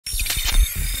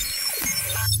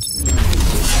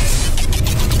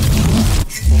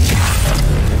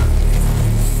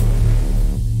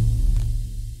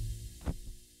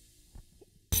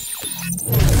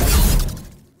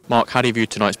Mark, how do you view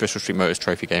tonight's Bristol Street Motors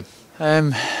Trophy game?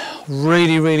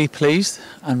 Really pleased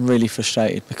and really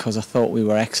frustrated because I thought we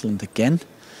were excellent again.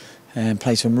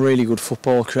 Played some really good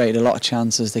football, created a lot of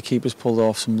chances. The keepers pulled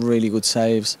off some really good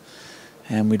saves,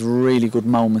 and with really good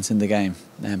moments in the game.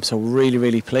 So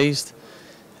really pleased.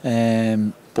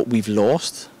 But we've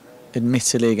lost,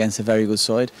 admittedly, against a very good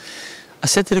side. I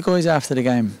said to the guys after the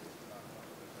game,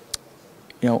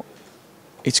 you know,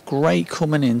 it's great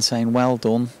coming in saying well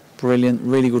done, brilliant,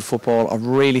 really good football. I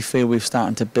really feel we're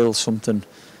starting to build something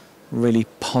really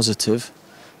positive.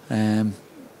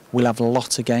 We'll have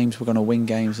lots of games we're going to win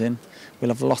games in. We'll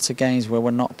have lots of games where we're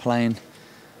not playing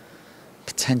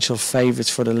potential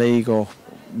favourites for the league or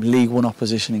League One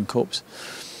opposition in cups.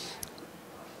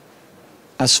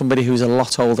 As somebody who's a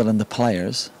lot older than the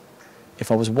players,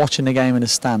 if I was watching the game in the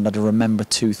stand, I'd remember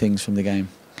two things from the game.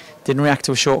 Didn't react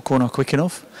to a short corner quick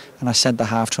enough, and I said the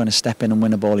half trying to step in and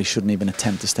win a ball he shouldn't even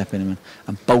attempt to step in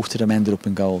and both of them ended up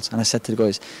in goals. And I said to the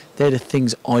guys, they're the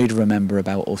things I'd remember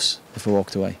about us if we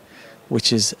walked away,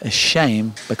 which is a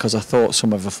shame because I thought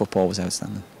some of the football was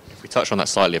outstanding. If we touch on that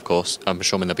slightly, of course, I'm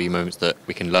sure there'll be moments that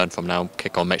we can learn from now,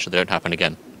 kick on, make sure they don't happen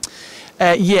again.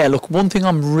 Yeah, look, one thing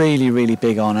I'm really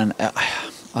big on, and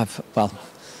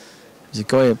there's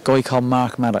a guy called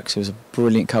Mark Maddox who was a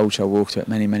brilliant coach I worked with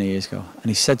many years ago, and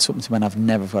he said something to me and I've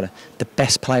never forgotten. The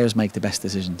best players make the best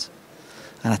decisions,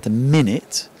 and at the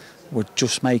minute we're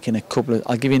just making a couple of.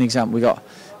 I'll give you an example.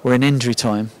 We're in injury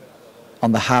time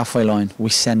on the halfway line. We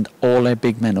send all our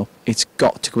big men up. It's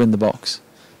got to go in the box.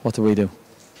 What do?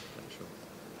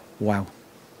 Wow.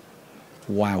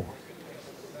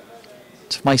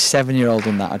 If my 7-year-old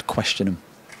done that, I'd question him.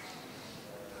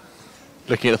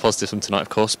 Looking at the positives from tonight, of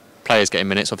course, players getting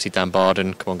minutes. Obviously, Dan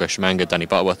Barden, Kamongo Shamanga, Danny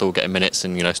Butterworth all getting minutes,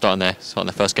 and starting their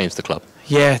first games for the club.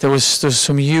 Yeah, there was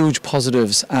some huge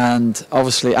positives, and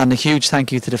obviously, and a huge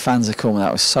thank you to the fans that come.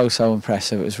 That was so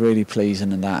impressive. It was really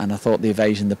pleasing, and I thought the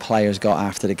ovation the players got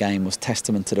after the game was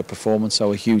testament to the performance.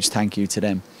 So a huge thank you to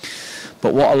them.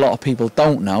 But what a lot of people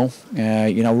don't know,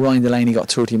 Ryan Delaney got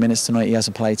 30 minutes tonight. He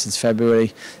hasn't played since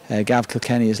February. Gav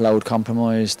Kilkenny is load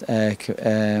compromised.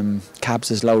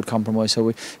 Cabs is load compromised.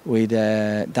 So we'd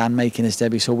Dan making his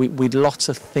debut. So we'd lots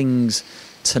of things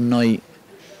tonight.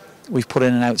 We've put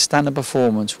in an outstanding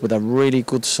performance with a really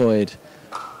good side,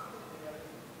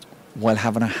 while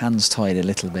having our hands tied a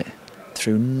little bit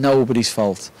through nobody's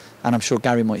fault. And I'm sure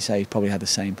Gary might say he probably had the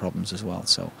same problems as well.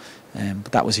 So,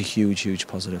 but that was a huge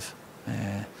positive.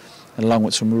 Along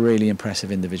with some really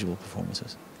impressive individual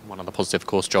performances. One other positive, of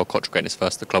course, Joel Cottrell getting his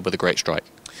first at the club with a great strike.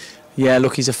 Yeah,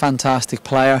 look, he's a fantastic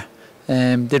player.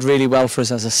 Did really well for us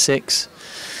as a 6.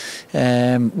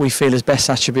 We feel his best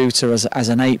attributes are as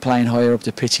an 8 playing higher up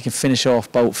the pitch. He can finish off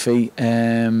both feet.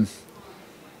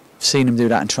 Seen him do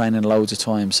that in training loads of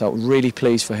times, so really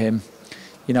pleased for him.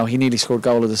 He nearly scored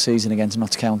goal of the season against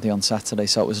Notts County on Saturday,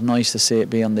 so it was nice to see it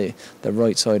be on the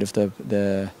right side of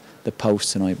the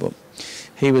post tonight. But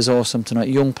he was awesome tonight.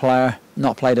 Young player,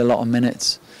 not played a lot of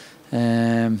minutes.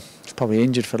 He's probably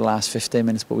injured for the last 15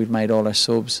 minutes, but we've made all our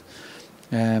subs.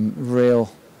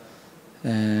 Real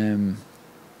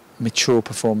mature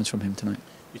performance from him tonight.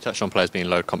 You touched on players being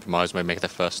load compromised, maybe making their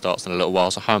first starts in a little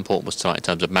while. So how important was tonight in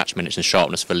terms of match minutes and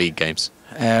sharpness for league games?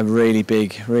 Really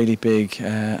big.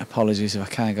 Apologies if I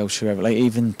can't go through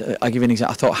everything. I'll give you an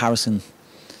example. I thought Harrison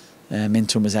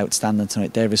Minton was outstanding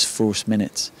tonight. They're his first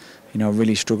minutes.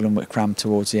 Really struggling with cramp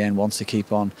towards the end, wants to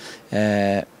keep on.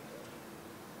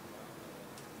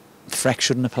 Freck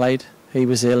shouldn't have played. He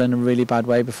was ill in a really bad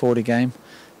way before the game.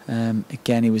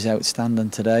 Again, he was outstanding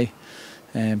today.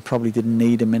 Probably didn't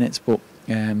need the minutes, but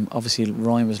obviously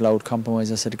Ryan was load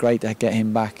compromised. I said great to get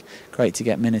him back, great to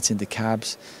get minutes into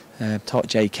Cabs. Thought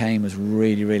Jay Kane was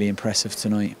really impressive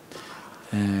tonight.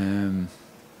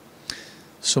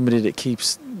 Somebody that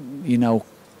keeps,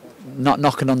 not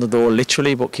knocking on the door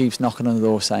literally, but keeps knocking on the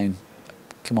door saying,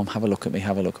 come on, have a look at me.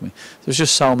 There's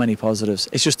just so many positives.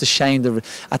 It's just a shame that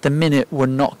at the minute we're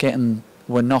not getting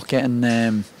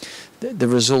the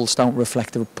results don't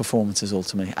reflect the performances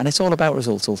ultimately, and it's all about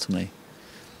results ultimately.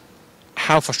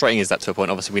 How frustrating is that to a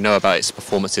point? Obviously we know about its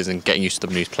performances and getting used to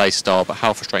the new play style, but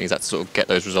how frustrating is that to sort of get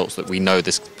those results that we know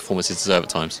this performances deserve at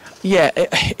times? Yeah,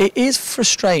 it is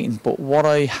frustrating, but what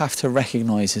I have to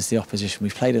recognise is the opposition.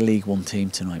 We've played a League One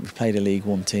team tonight. We've played a League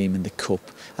One team in the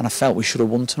Cup, and I felt we should have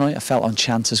won tonight. I felt on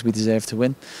chances we deserved to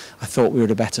win. I thought we were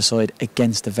the better side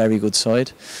against a very good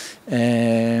side.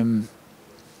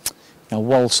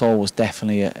 Walsall was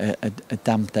definitely a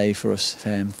damp day for us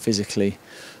physically.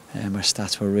 Our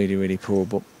stats were really poor,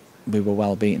 but we were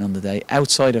well beaten on the day.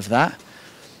 Outside of that,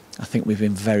 I think we've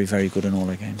been very good in all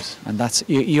our games, and that's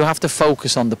you have to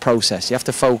focus on the process. You have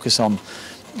to focus on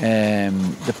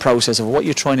the process of what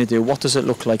you're trying to do. What does it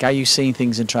look like? Are you seeing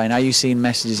things in training? Are you seeing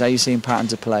messages? Are you seeing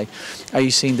patterns of play? Are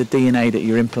you seeing the DNA that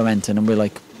you're implementing? And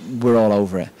we're all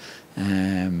over it.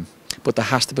 But there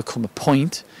has to become a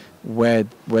point where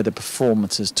the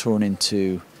performances turn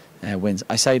into wins.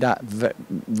 I say that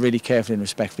really carefully and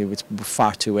respectfully. It's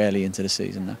far too early into the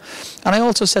season now. And I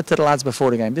also said to the lads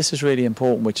before the game, this is really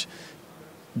important, which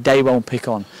they won't pick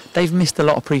on. They've missed a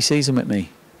lot of pre-season with me.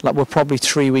 Like, we're probably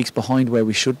 3 weeks behind where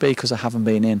we should be because I haven't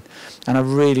been in, and I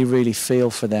really, really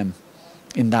feel for them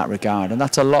in that regard. And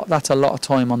that's a lot of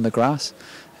time on the grass.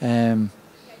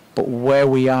 But where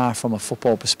we are from a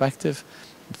football perspective,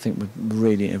 I think we're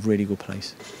really in a really good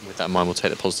place. With that in mind, we'll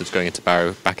take the positives going into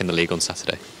Barrow back in the league on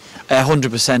Saturday.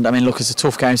 100%. I mean, look, it's a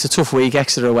tough game. It's a tough week.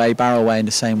 Exeter away, Barrow away in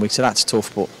the same week, so that's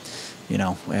tough. But you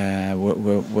know,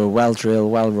 we're well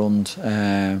drilled, well run.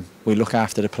 We look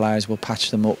after the players. We'll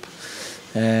patch them up.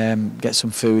 Get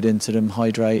some food into them,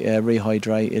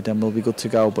 rehydrated, and we'll be good to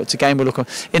go. But it's a game we're looking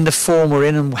in the form we're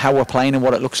in and how we're playing and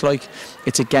what it looks like.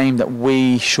 It's a game that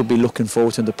we should be looking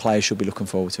forward to, and the players should be looking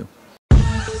forward to.